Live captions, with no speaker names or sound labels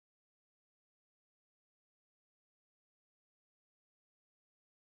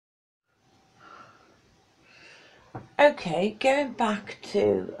Okay, going back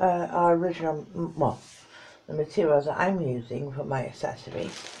to our original, well, the materials that I'm using for my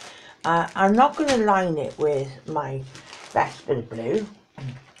accessories. I'm not going to line it with my best bit of blue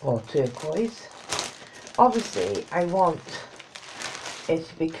or turquoise. Obviously, I want it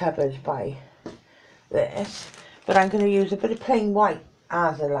to be covered by this, but I'm going to use a bit of plain white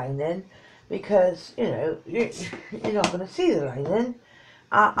as a lining because, you know, you're not going to see the lining.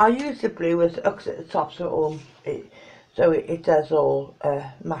 I'll use the blue with hooks at the top so it does all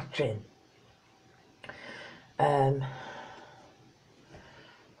match in. I'll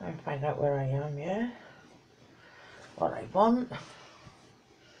find out where I am, yeah, what I want.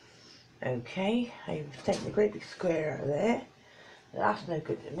 Okay, I've taken the great big square out of there. That's no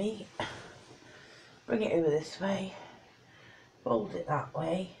good to me. Bring it over this way, fold it that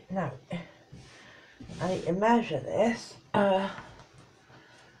way. Now, I need to measure this.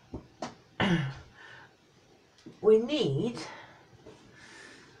 We need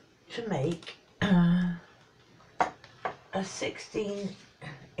to make a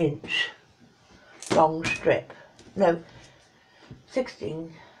 16-inch long strip. No,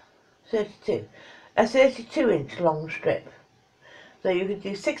 16, 32. A 32-inch long strip. So you could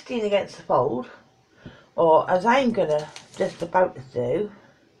do 16 against the fold, or as I'm gonna just about to do.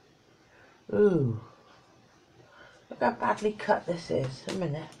 Ooh, look how badly cut this is. A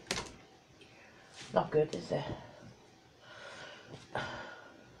minute. Not good, is it?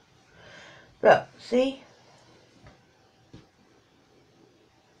 Look, see?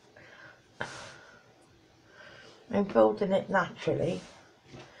 I'm folding it naturally.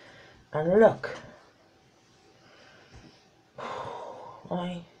 And look.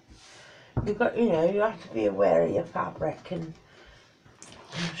 You have to be aware of your fabric, and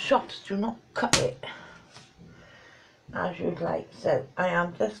shops do not cut it as you'd like. So I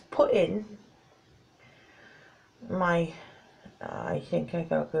am just putting my, I think I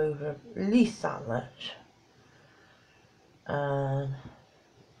gotta go over at least that much. And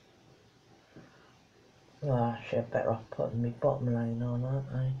well, actually I'm better off putting my bottom line on,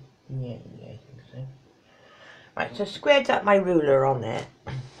 aren't I? Yeah, I think so. Right, so squared up my ruler on it.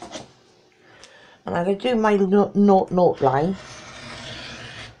 And I'm going to do my naught line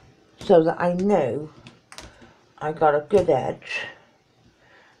so that I know I got a good edge,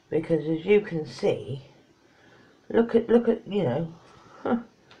 because as you can see, look at you know,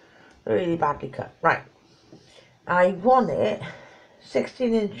 really badly cut. Right, I want it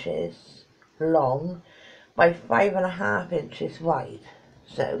 16 inches long by 5.5 inches wide.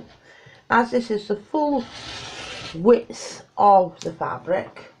 So as this is the full width of the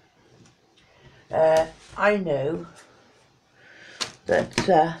fabric, I know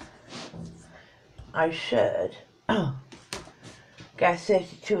that I should get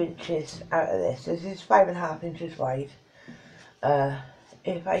 32 inches out of this. This is 5.5 inches wide.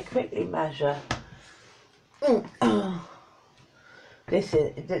 If I quickly measure, there's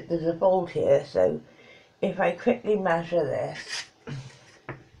a fold here, so if I quickly measure this,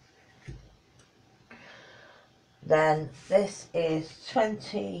 then this is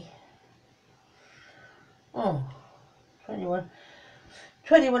 21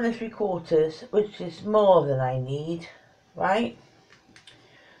 and 3/4, which is more than I need, right?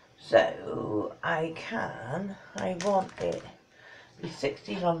 So I want it to be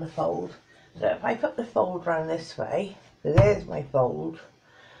 16 on the fold. So if I put the fold round this way, so there's my fold,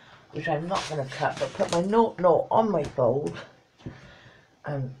 which I'm not going to cut, but put my naught on my fold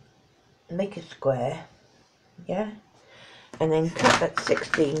and make a square, yeah, and then cut at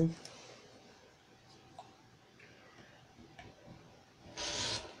 16.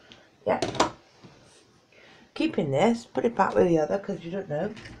 Yeah, keeping this, put it back with the other because you don't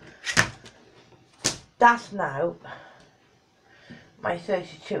know. That's now my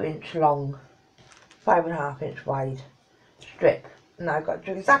 32-inch long, 5.5 inch wide strip. Now I've got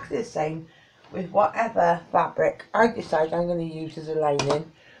to do exactly the same with whatever fabric I decide I'm going to use as a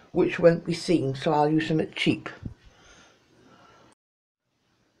lining, which won't be seen, so I'll use something cheap.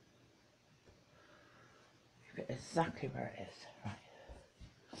 Exactly where it is. Right.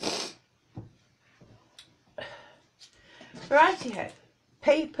 Righty-ho.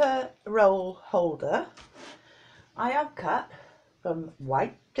 Paper roll holder. I have cut from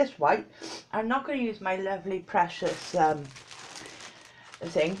white, just white. I'm not going to use my lovely precious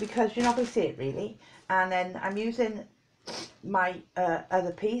thing because you're not going to see it really. And then I'm using my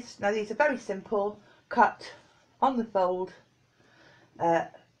other piece. Now these are very simple, cut on the fold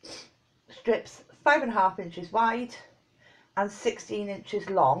strips, 5.5 inches wide and 16 inches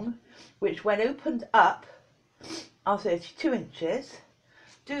long, which when opened up are 32 inches.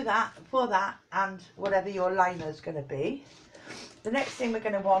 do that for that and whatever your liner is going to be. The next thing we're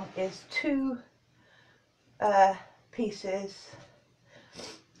going to want is two pieces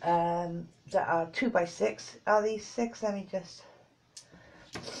that are 2x6. Are these 6? Let me just...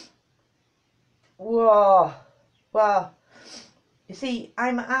 Whoa! Well, you see,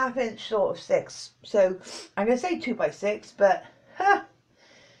 I'm a ½ inch short of 6, so I'm going to say 2x6, but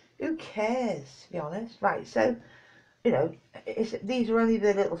who cares, to be honest? Right, so, you know, these are only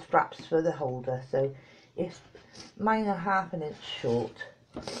the little straps for the holder, so if mine are ½ inch short,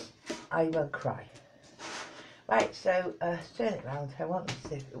 I won't cry. Right, so turn it round. I want them to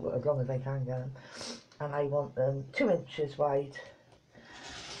sit as long as I can get them, and I want them 2 inches wide.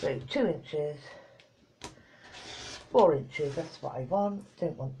 So 2 inches, 4 inches. That's what I want.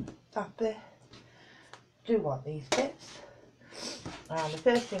 Don't want that bit. Do want these bits. And the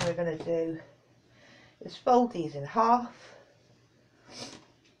first thing we're going to do is fold these in half.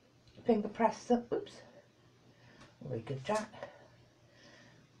 Finger press them. Oops. Very good, Jack.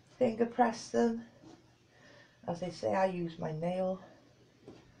 Finger press them. As they say, I use my nail.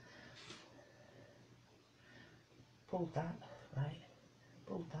 Pull that, right.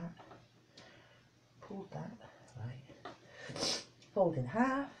 Pull that. Pull that, right. Fold in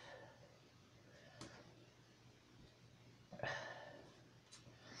half.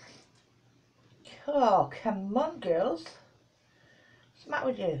 Oh, come on, girls. What's the matter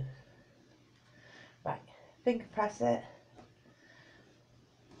with you? Right, finger press it.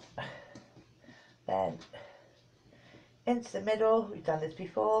 Then into the middle. We've done this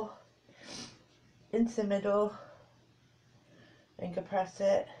before. Into the middle. Finger press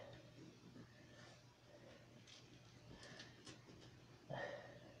it.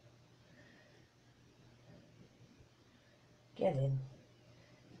 Get in.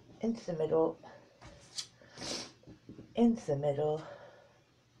 Into the middle. Into the middle.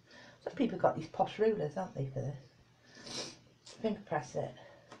 Some people got these posh rulers, haven't they, for this? Finger press it.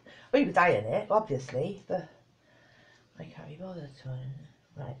 Well, you could iron it, obviously, but I can't be bothered to iron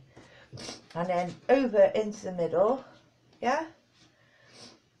it. Right. And then over into the middle, yeah?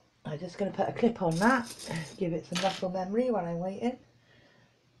 I'm just going to put a clip on that, give it some muscle memory while I'm waiting.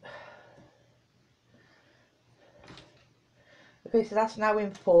 Okay, so that's now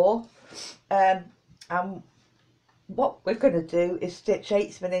in 4. And what we're going to do is stitch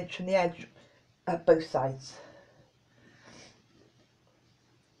 1/8 of an inch from the edge at both sides.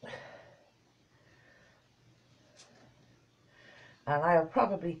 And I'll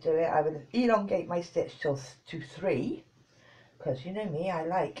probably do it, I would elongate my stitch to 3, because you know me, I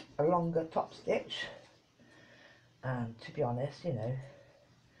like a longer top stitch. And to be honest, you know,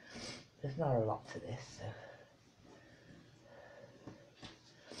 there's not a lot to this, so.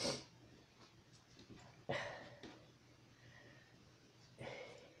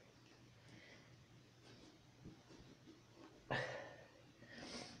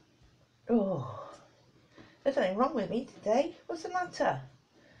 Oh, there's something wrong with me today. What's the matter?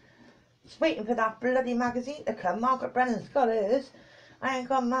 Just waiting for that bloody magazine to come. Margaret Brennan's got hers. I ain't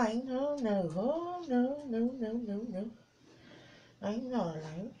got mine. Oh no, oh no, no, no, no, no. I'm not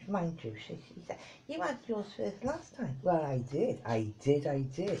allowed. Mind you, she said, you had yours first last time. Well, I did.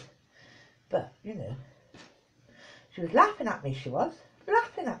 But, you know, she was laughing at me, she was.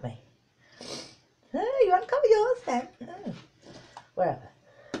 Laughing at me. Oh, you haven't got yours then? Oh. Whatever.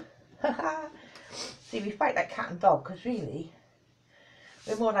 See, we fight like cat and dog, because really,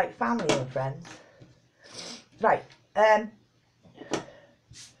 we're more like family and friends. Right, so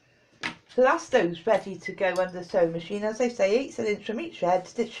that's those ready to go under the sewing machine. As I say, 1/8 of an inch from each head,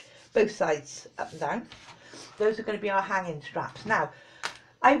 stitch both sides up and down. Those are going to be our hanging straps. Now,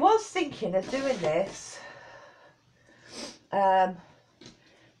 I was thinking of doing this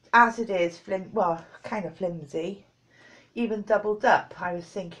as it is, well, kind of flimsy, even doubled up. I was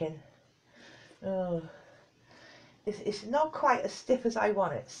thinking, oh, it's not quite as stiff as I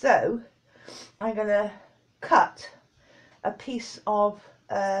want it. So I'm going to cut a piece of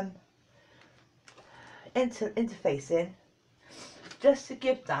interfacing just to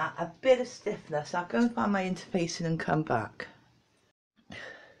give that a bit of stiffness. I'll go and find my interfacing and come back.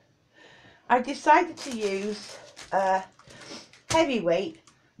 I decided to use heavyweight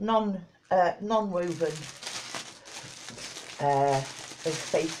non-woven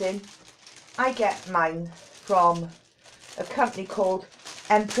interfacing. I get mine from a company called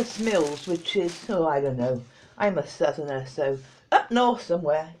Empress Mills, which is, oh, I don't know, I'm a southerner, so up north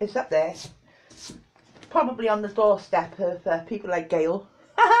somewhere. It's up there, probably on the doorstep of people like Gail.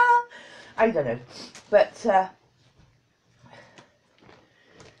 I don't know, but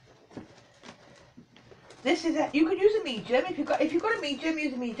This is you could use a medium if you've got a medium,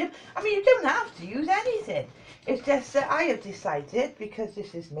 use a medium. I mean, you don't have to use anything. It's just that I have decided, because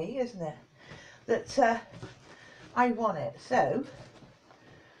this is me, isn't it, that I want it. So,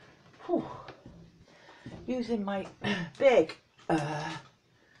 whew, using my big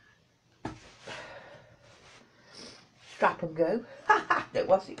strap and go. No,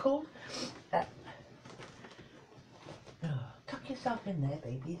 what's it called? Tuck yourself in there,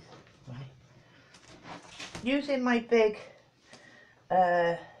 babies. Right. Using my big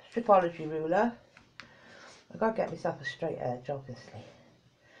stripology ruler, I've got to get myself a straight edge, obviously,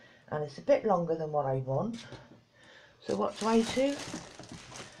 and it's a bit longer than what I want. So what do I do?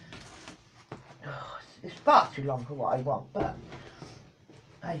 Oh, it's far too long for what I want, but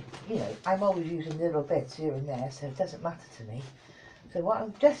I'm always using little bits here and there, so it doesn't matter to me. So what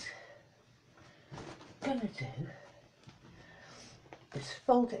I'm just gonna do is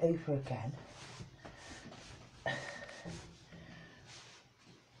fold it over again.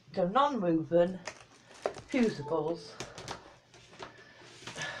 So non-moving fusibles,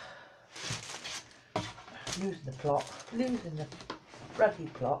 losing the plot, losing the ruggy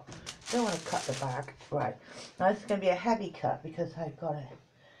plot. Don't want to cut the bag. Right, now this is going to be a heavy cut because I've got it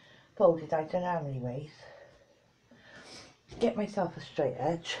folded I don't know how many ways. Get myself a straight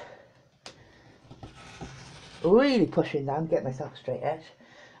edge. Really pushing down, get myself a straight edge.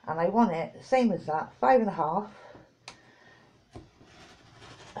 And I want it the same as that, 5.5.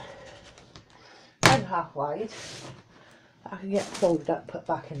 5.5 wide. I can get folded up, put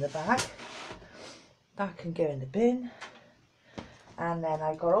back in the bag. That can go in the bin. And then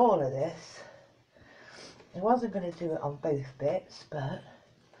I got all of this. I wasn't going to do it on both bits, but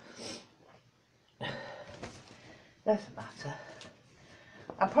doesn't matter.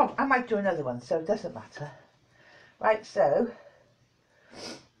 I might do another one, so it doesn't matter. Right, so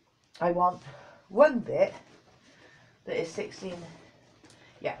I want one bit that is 16.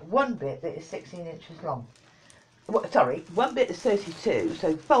 Yeah, one bit that is 16 inches long. Sorry, one bit is 32,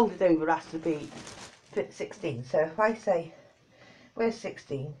 so folded over has to be 16. So if I say, where's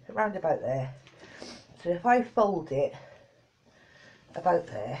 16? Around about there. So if I fold it about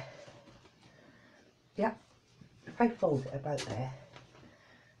there, yeah, if I fold it about there,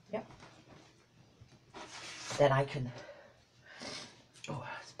 yeah, then I can,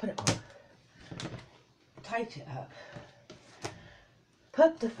 let's put it on, tight it up,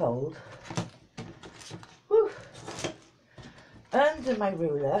 put the fold under my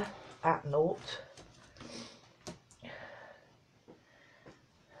ruler at naught.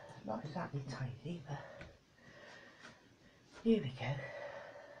 Not exactly tidy, but here we go.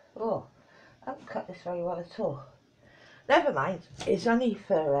 Oh, I haven't cut this very well at all. Never mind, it's only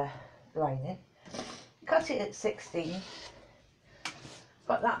for lining. Cut it at 16.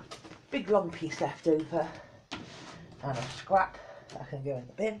 Got that big long piece left over and a scrap that can go in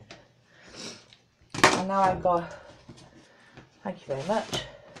the bin. And now I've got, thank you very much,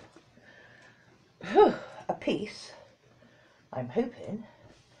 a piece, I'm hoping,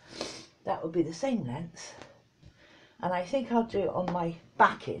 that will be the same length. And I think I'll do it on my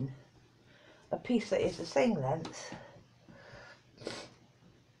backing, a piece that is the same length,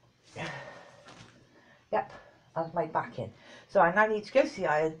 yep, as my backing. So I now need to go to the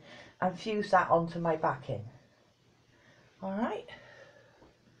iron and fuse that onto my backing. Alright.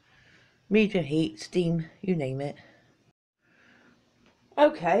 Medium heat, steam, you name it.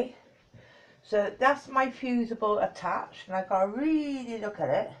 Okay, so that's my fusible attached, and I've got to really look at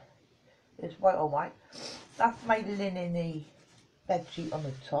it. It's white on white. That's my linen-y bed sheet on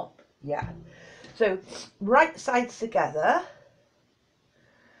the top. Yeah. So right sides together.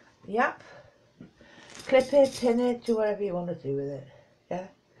 Yep. Clip it, pin it, do whatever you want to do with it. Yeah.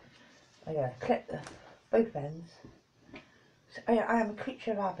 I'm going to clip both ends. So I am a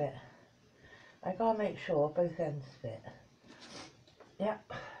creature of habit. I gotta make sure both ends fit.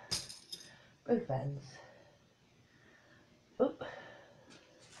 Yep. Both ends. Oop.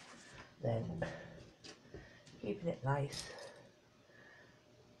 Then keeping it nice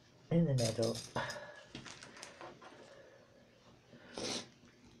in the middle.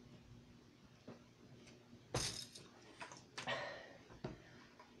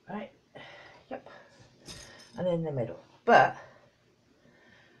 Right, yep, and in the middle. But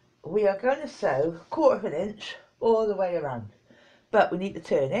we are going to sew 1/4 inch all the way around. But we need to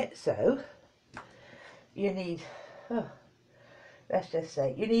turn it, so you need, let's just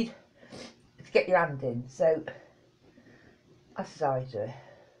say, you need to get your hand in. So that's how I do it.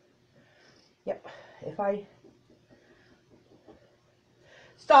 Yep, if I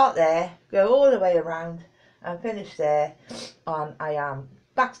start there, go all the way around and finish there, and I am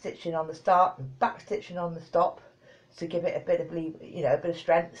back stitching on the start and back stitching on the stop to give it a bit of a bit of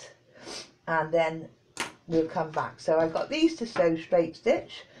strength, and then we'll come back. So I've got these to sew straight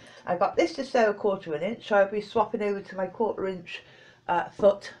stitch. I've got this to sew 1/4 inch, so I'll be swapping over to my 1/4 inch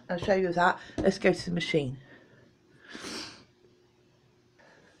foot and show you that. Let's go to the machine.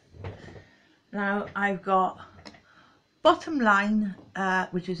 Now I've got Bottom Line,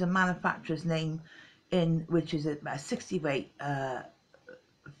 which is a manufacturer's name, which is a 60 weight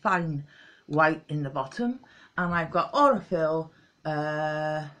fine white in the bottom, and I've got Aurifil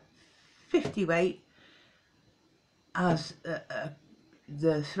 50 weight as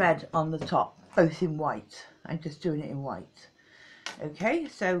the thread on the top, both in white. I'm just doing it in white. Okay,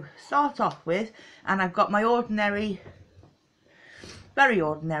 so start off with, and I've got my ordinary, very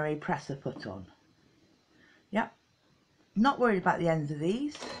ordinary presser foot on. Yep, not worried about the ends of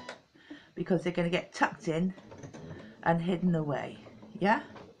these because they're going to get tucked in and hidden away. Yeah.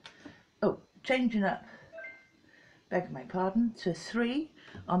 Oh, changing up, beg my pardon, to 3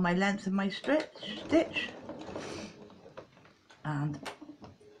 on my length of my stitch, and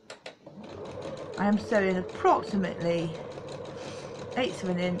I am sewing approximately 1/8 of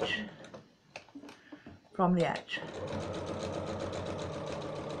an inch from the edge.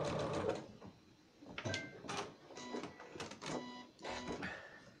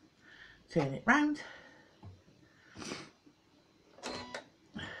 Turn it round,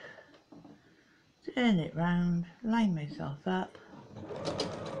 turn it round, line myself up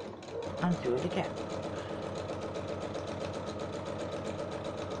and do it again.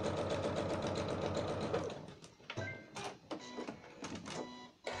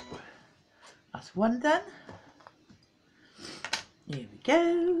 That's one done. Here we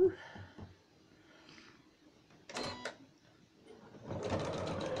go.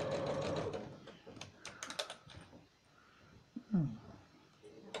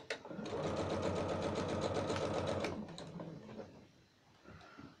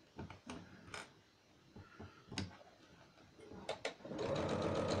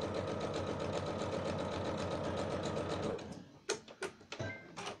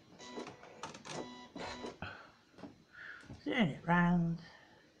 Turn it round.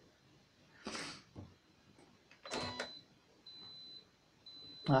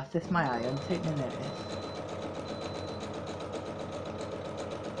 Oh, that's just my eye, I'm taking notice.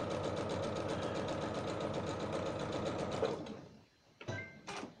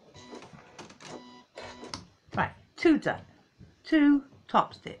 Right, 2 done. 2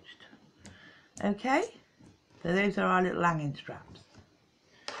 top stitched. Okay, so those are our little hanging straps.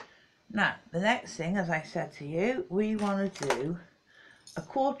 Now, the next thing, as I said to you, we want to do a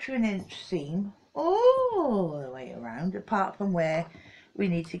 1/4 inch seam all the way around, apart from where we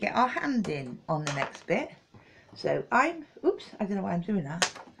need to get our hand in on the next bit. So oops, I don't know why I'm doing that.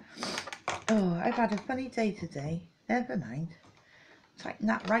 Oh, I've had a funny day today. Never mind. Tighten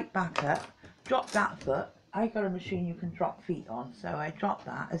that right back up, drop that foot. I got a machine you can drop feet on, so I drop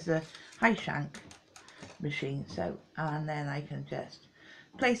that as a high shank machine. So, and then I can just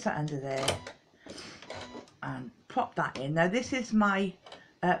place that under there and pop that in. Now this is my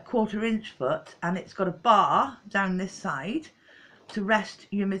 1/4 inch foot, and it's got a bar down this side to rest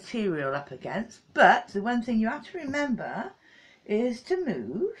your material up against, but the one thing you have to remember is to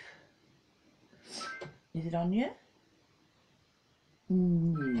move. Is it on you?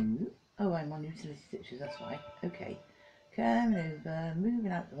 No. Oh, I'm on utility stitches, that's why. Okay, coming over,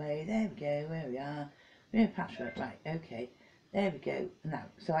 moving out the way, there we go, where we are. We're patchwork, right, okay, there we go. Now,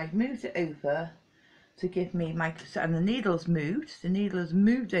 so I've moved it over to give me my, and the needle's moved, the needle has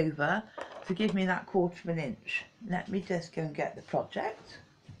moved over to give me that 1/4 inch. Let me just go and get the project.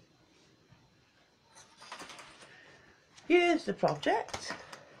 Here's the project.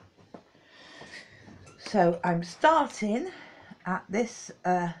 So I'm starting at this,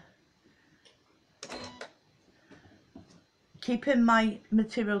 keeping my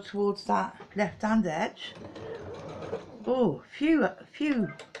material towards that left hand edge. Oh, few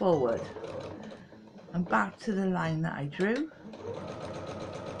forward and back to the line that I drew,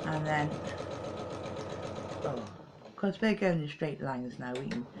 and then because we're going in straight lines now,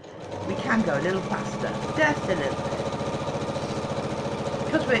 we can go a little faster, just a little bit,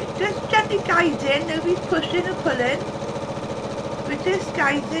 because we're just gently guiding, nobody's pushing or pulling, we're just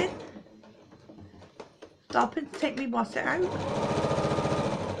guiding. Stopping to take me wasset out.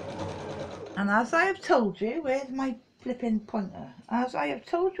 And as I have told you, where's my flipping pointer? As I have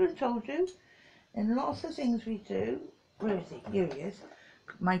told you and told you, in lots of things we do, where is he? Here he is,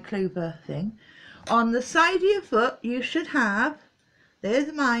 my clover thing. On the side of your foot, you should have,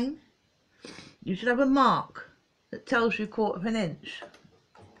 there's mine, you should have a mark that tells you 1/4 inch.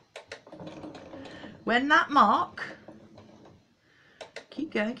 When that mark,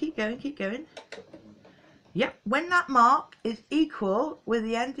 keep going, keep going, keep going. Yep, when that mark is equal with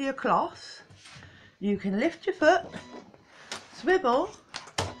the end of your cloth, you can lift your foot, swivel,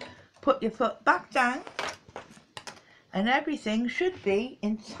 put your foot back down, and everything should be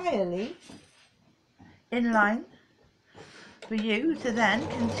entirely in line for you to then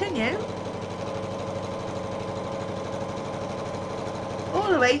continue all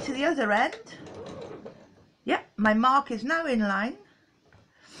the way to the other end. Yep, my mark is now in line.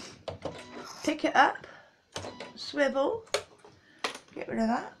 Pick it up, swivel, get rid of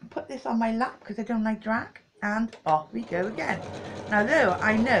that, put this on my lap because I don't like drag, and off we go again. Now though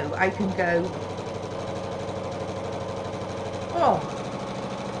I know I can go, oh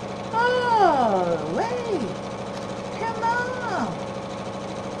wait, come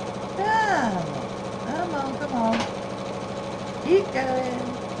on, come on, keep going,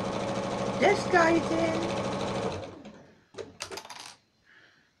 just guiding.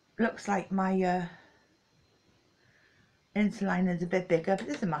 Looks like my interline is a bit bigger, but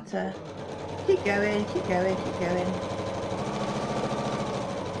it doesn't matter. Keep going, keep going, keep going.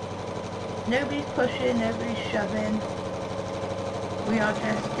 Nobody's pushing, nobody's shoving. We are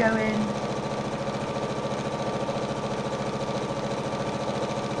just going.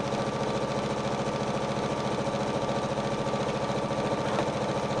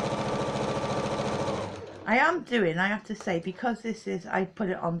 I have to say, because this is, I put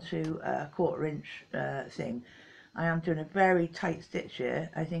it onto a 1/4 inch thing, I am doing a very tight stitch here.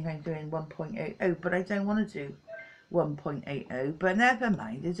 I think I'm doing 1.80, but I don't want to do 1.80, but never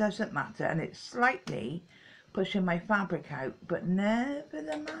mind, it doesn't matter, and it's slightly pushing my fabric out, but never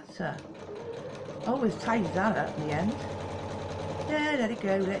the matter. Always tidy that up in the end. Yeah, let it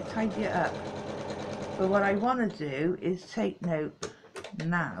go, let it tidy it up. But what I want to do is take note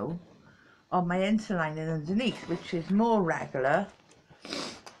now of my interlining underneath, which is more regular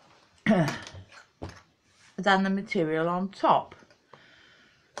than the material on top.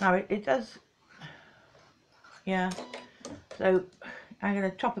 Now it does, yeah, so I'm going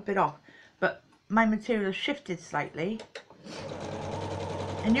to chop a bit off, but my material shifted slightly,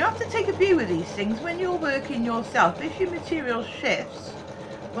 and you have to take a view of these things when you're working yourself. If your material shifts,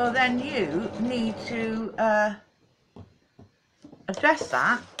 well then you need to address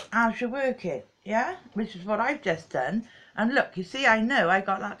that as you're working, yeah, which is what I've just done. And look, you see, I know I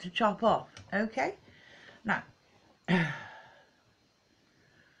got that to chop off. Okay, now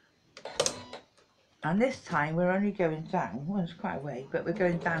and this time we're only going down, well, it's quite a way, but we're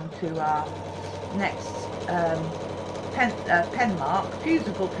going down to our next pen mark,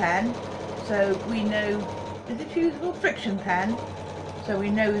 fusible pen, so we know, is it fusible? Friction pen, so we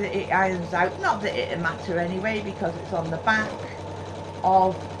know that it irons out. Not that it'll matter anyway, because it's on the back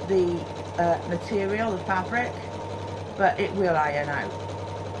of the material, the fabric, but it will iron out.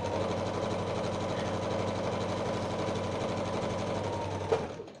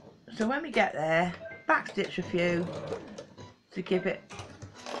 So when we get there, back stitch a few to give it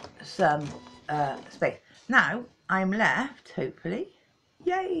some space. Now I'm left, hopefully,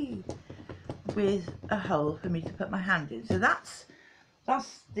 yay, with a hole for me to put my hand in. So that's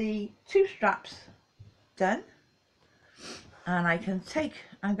the 2 straps done, and I can take,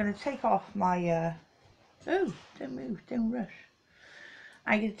 I'm going to take off my oh, don't move, don't rush.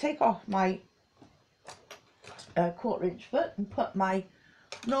 I'm going to take off my 1/4 inch foot and put my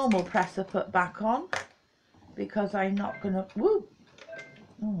normal presser foot back on, because I'm not going to, woo,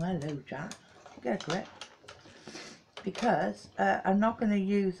 oh hello Jack, get a grip, because I'm not going to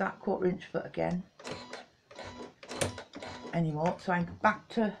use that 1/4 inch foot again anymore, so I'm back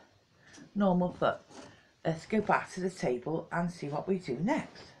to normal foot. Let's go back to the table and see what we do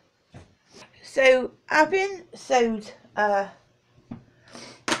next. So having sewed oh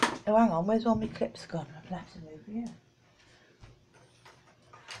hang on, where's all my clips gone? I've left them over here.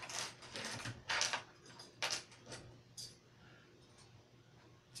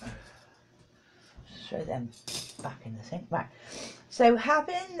 Throw them back in the sink. Right, so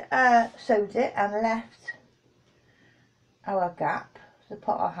having sewed it and left our gap to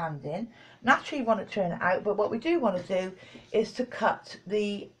put our hand in, naturally you want to turn it out, but what we do want to do is to cut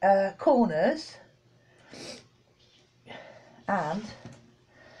the corners, and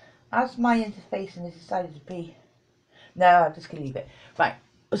as my interfacing has decided to be, no, I'm just going to leave it. Right,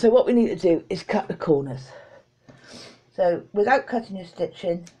 so what we need to do is cut the corners. So without cutting your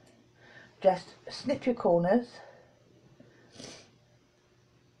stitching, just snip your corners.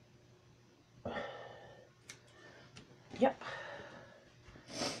 Yep.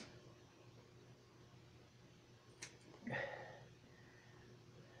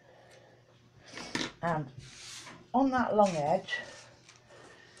 And on that long edge,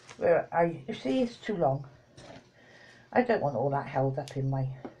 where you see it's too long, I don't want all that held up in my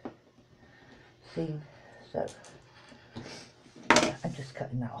seam, so I'm just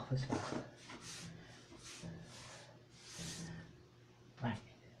cutting that off as well. Right.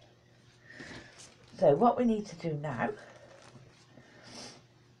 So what we need to do now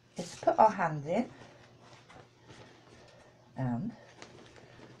is put our hand in and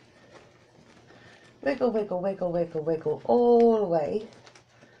wiggle, wiggle, wiggle, wiggle, wiggle all the way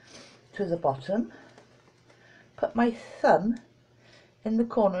to the bottom. Put my thumb in the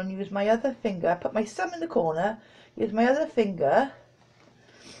corner and use my other finger. Put my thumb in the corner, use my other finger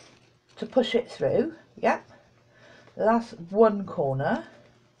to push it through. Yep. That's one corner.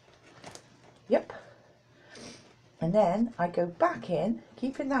 Yep. And then I go back in,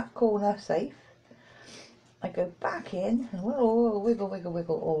 keeping that corner safe. I go back in and wiggle, wiggle, wiggle,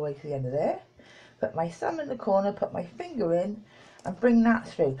 wiggle all the way to the end of there. Put my thumb in the corner, put my finger in and bring that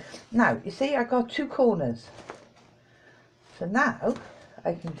through. Now, you see I got two corners. So now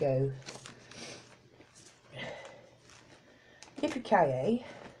I can go yippee-ki-yay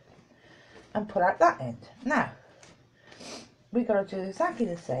and pull out that end. Now, we've got to do exactly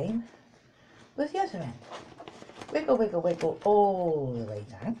the same with the other end. Wiggle, wiggle, wiggle all the way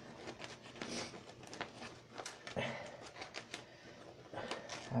down.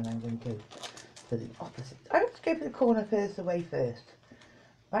 And I'm going to go for the opposite. I have to go for the corner first away first.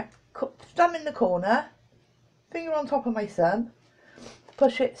 Right, thumb in the corner, finger on top of my thumb,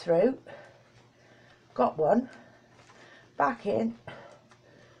 push it through. Got one. Back in,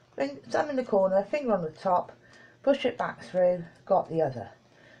 thumb in the corner, finger on the top, push it back through. Got the other.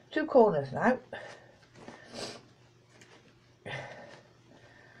 Two corners now.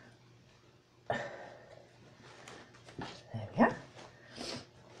 There we are.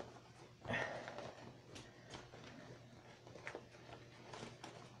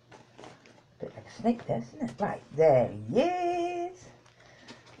 Bit like a snake there, isn't it? Right, there he is.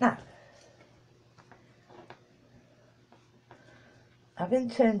 Now, having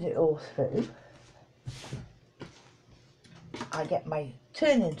turned it all through, I get my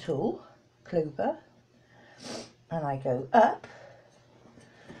turning tool, clover, and I go up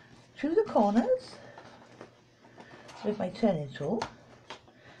through the corners with my turning tool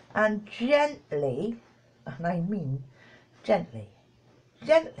and gently, and I mean gently,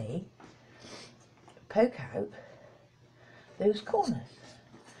 gently poke out those corners.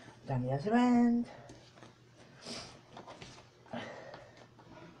 Down the other end,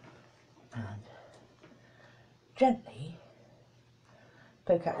 and gently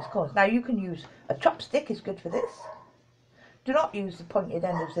poke out those corners. Now you can use a chopstick, is good for this. Do not use the pointed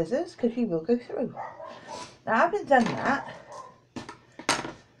end of scissors because you will go through. Now having done that,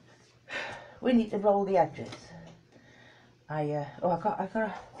 we need to roll the edges. I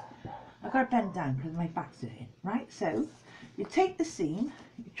gotta bend down because my back's hurting. Right, so you take the seam,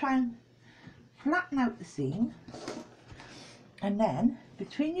 you try and flatten out the seam, and then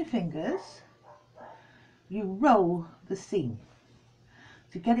between your fingers you roll the seam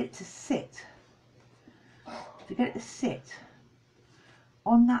to get it to sit.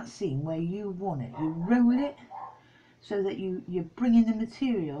 On that seam where you want it. You roll it so that you're bringing the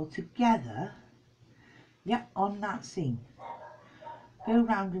material together, yep, on that seam. Go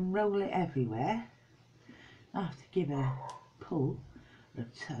round and roll it everywhere. I have to give it a pull or a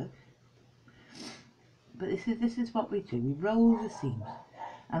tug. But this is what we do. We roll the seams.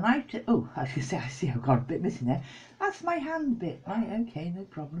 And I was going to say, I see I've got a bit missing there. That's my hand bit. Right, okay, no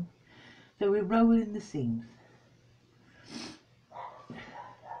problem. So we're rolling the seams.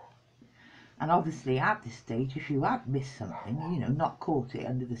 And obviously at this stage, if you had missed something, you know, not caught it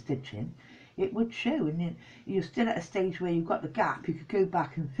under the stitching, it would show. And then you're still at a stage where you've got the gap, you could go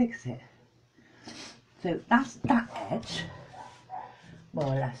back and fix it. So that's that edge, more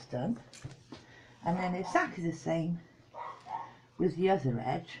or less done. And then exactly the same with the other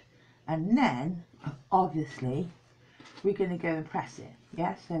edge. And then, obviously, we're going to go and press it.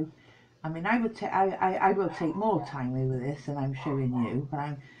 Yeah, so, I mean, I will take more time over this than I'm showing you, but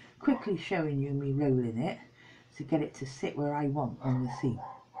I'm quickly showing you me rolling it to get it to sit where I want on the seam.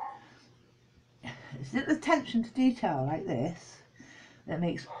 It's little attention to detail like this that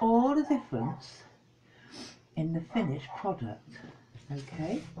makes all the difference in the finished product.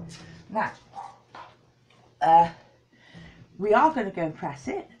 Okay, now we are going to go and press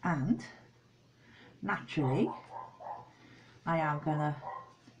it, and naturally I am gonna,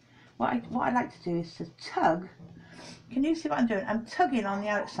 what I like to do is to tug. Can you see what I'm doing? I'm tugging on the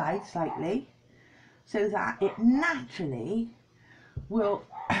outside slightly so that it naturally will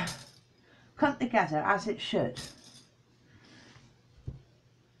come together as it should.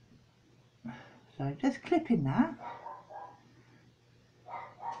 So just clipping that.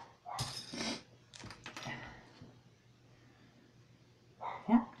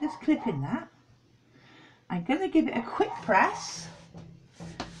 Yeah, just clipping that. I'm going to give it a quick press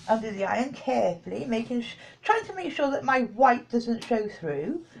under the iron carefully, trying to make sure that my white doesn't show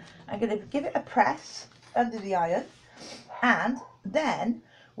through. I'm going to give it a press under the iron, and then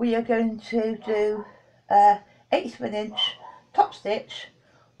we are going to do 1/8 of an inch top stitch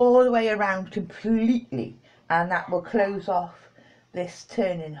all the way around completely, and that will close off this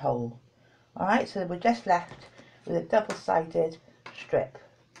turning hole. Alright, so we're just left with a double-sided strip.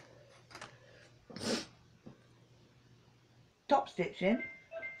 Top stitching.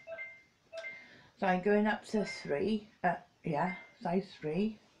 So I'm going up to 3, size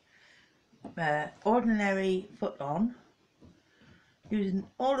 3, ordinary foot on, using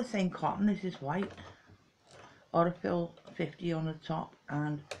all the same cotton. This is white, Aurifil 50 on the top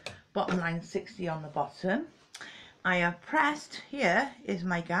and bottom line 60 on the bottom. I have pressed, here is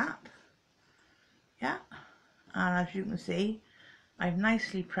my gap, yeah, and as you can see I've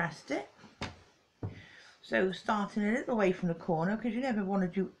nicely pressed it. So starting a little away from the corner, because you never want to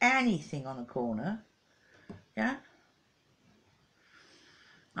do anything on a corner, yeah.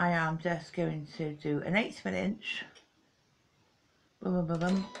 I am just going to do 1/8 of an inch, boom, boom, boom,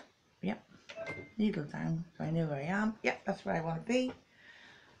 boom, yep, needle down so I know where I am, yep, that's where I want to be.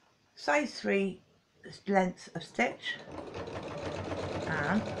 Size 3 length of stitch,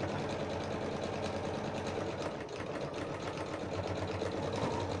 and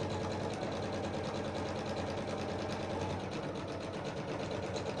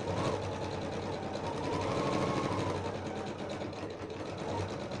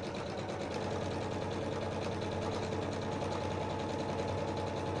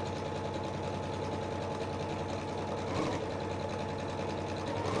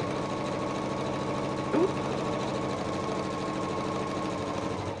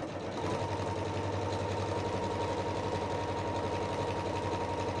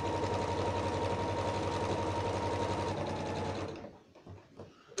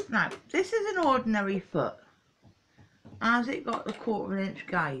now this is an ordinary foot. Has it got the 1/4 inch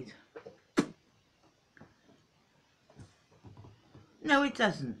guide? No, it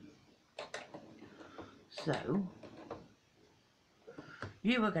doesn't. So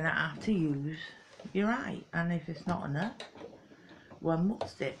you are going to have to use your eye, and if it's not enough, one more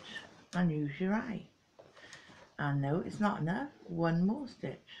stitch and use your eye. And no, it's not enough, one more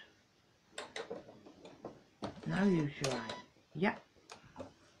stitch. Now use your eye. Yep.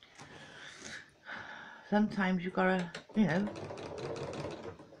 Sometimes you've got to, you know,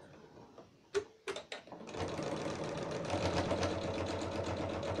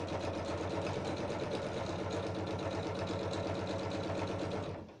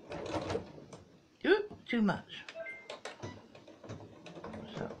 too much.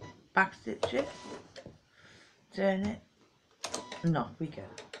 So back stitch it, turn it, and off we go.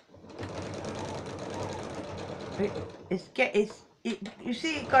 You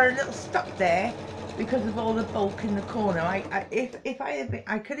see it got a little stuck there because of all the bulk in the corner. I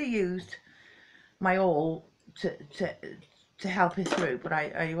could have used my awl to help it through, but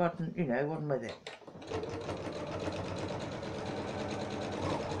I wasn't, you know, wasn't with it.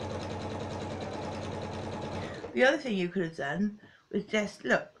 The other thing you could have done was just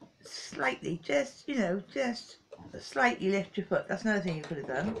look slightly, just, you know, just slightly lift your foot. That's another thing you could have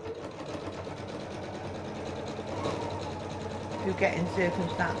done. If you get in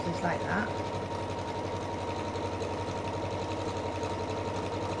circumstances like that.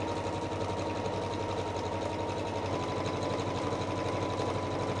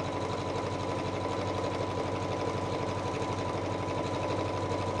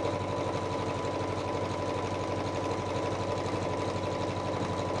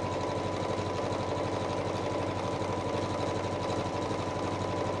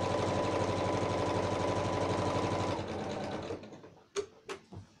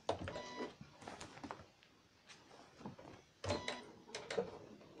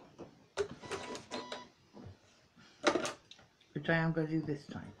 Which I am going to do this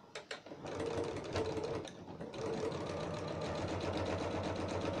time.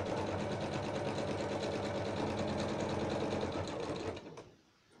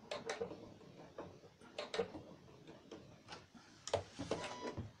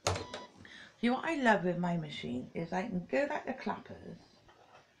 See, what I love with my machine is I can go like the clappers,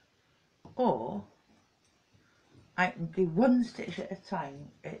 or I can do one stitch at a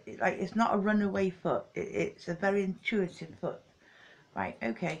time. Like, it's not a runaway foot, it's a very intuitive foot. Right,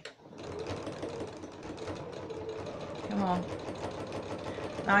 okay. Come on.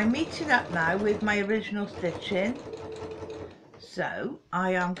 Now I'm meeting up now with my original stitching. So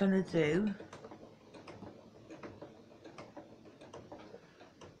I am going to do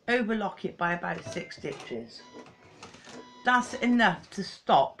overlock it by about 6 stitches. That's enough to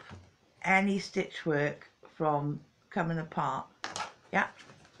stop any stitch work from coming apart. Yeah,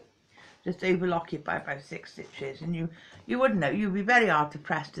 just overlock it by about 6 stitches, and you wouldn't know. You'd be very hard to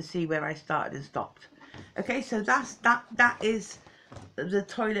press to see where I started and stopped. Okay, so that is the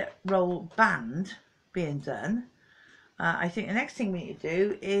toilet roll band being done. I think the next thing we need to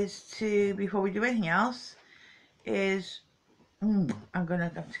do is to, before we do anything else, is I'm going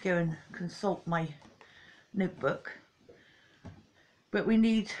to have to go and consult my notebook. But we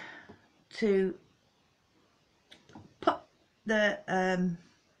need to put the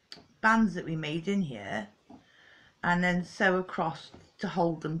bands that we made in here and then sew across to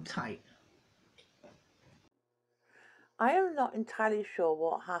hold them tight. I am not entirely sure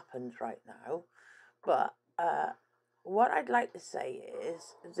what happens right now, but what I'd like to say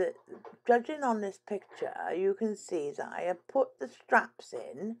is that, judging on this picture, you can see that I have put the straps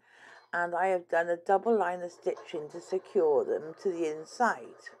in and I have done a double line of stitching to secure them to the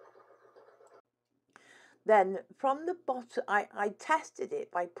inside. Then from the bottom, I tested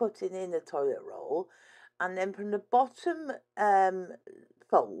it by putting in the toilet roll, and then from the bottom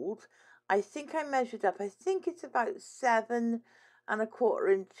fold, I think I measured up, I think it's about 7¼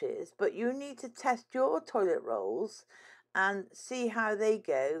 inches, but you need to test your toilet rolls and see how they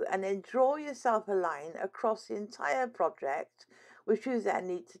go, and then draw yourself a line across the entire project, which you then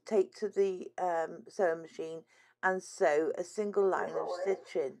need to take to the sewing machine and sew a single line of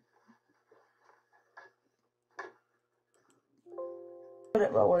stitching.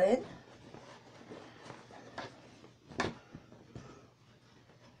 Toilet roll in.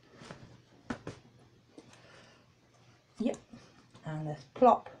 Yep, and let's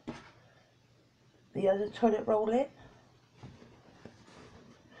plop the other toilet roll in.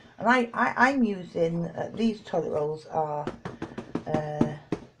 And I'm using, these toilet rolls are,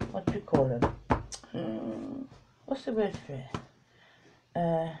 what do you call them? What's the word for it?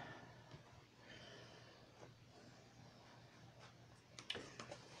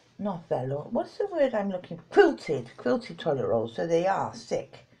 Not vellum. What's the word I'm looking for? Quilted toilet rolls, so they are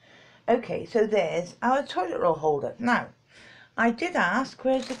thick. Okay, so there's our toilet roll holder. Now, I did ask,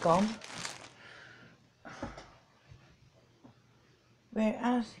 where's it gone? Where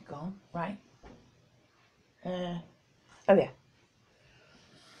has it gone? Right. Oh yeah.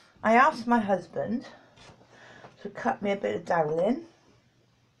 I asked my husband to cut me a bit of doweling,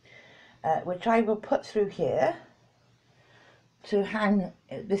 which I will put through here to hang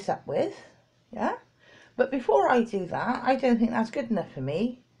this up with, yeah? But before I do that, I don't think that's good enough for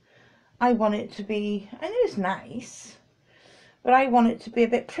me. I want it to be, I know it's nice, but I want it to be a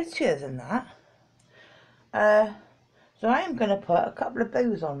bit prettier than that. So I am going to put a couple of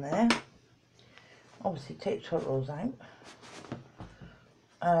bows on there. Obviously take toilet rolls out.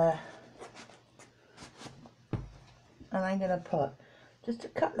 And I'm going to put just a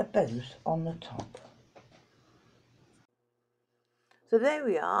couple of bows on the top. So there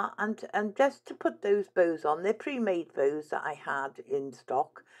we are, and just to put those bows on, they're pre-made bows that I had in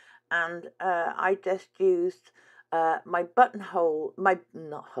stock, and I just used my buttonhole, my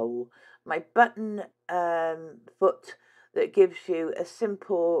button foot that gives you a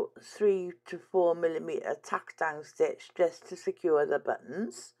simple 3 to 4 millimeter tack down stitch just to secure the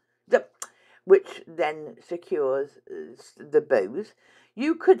buttons, which then secures the bows.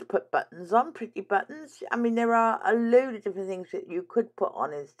 You could put buttons on, pretty buttons. I mean, there are a load of different things that you could put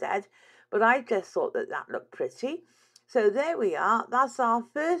on instead, but I just thought that that looked pretty. So there we are. That's our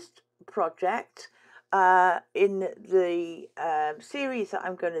first project in the series that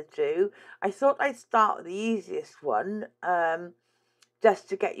I'm going to do. I thought I'd start with the easiest one, just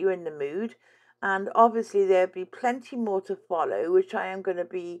to get you in the mood. And obviously there'll be plenty more to follow, which I am going to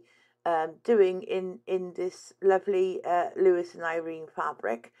be doing in this lovely Lewis and Irene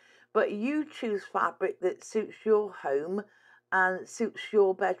fabric. But you choose fabric that suits your home and suits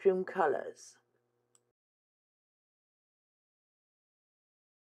your bedroom colours.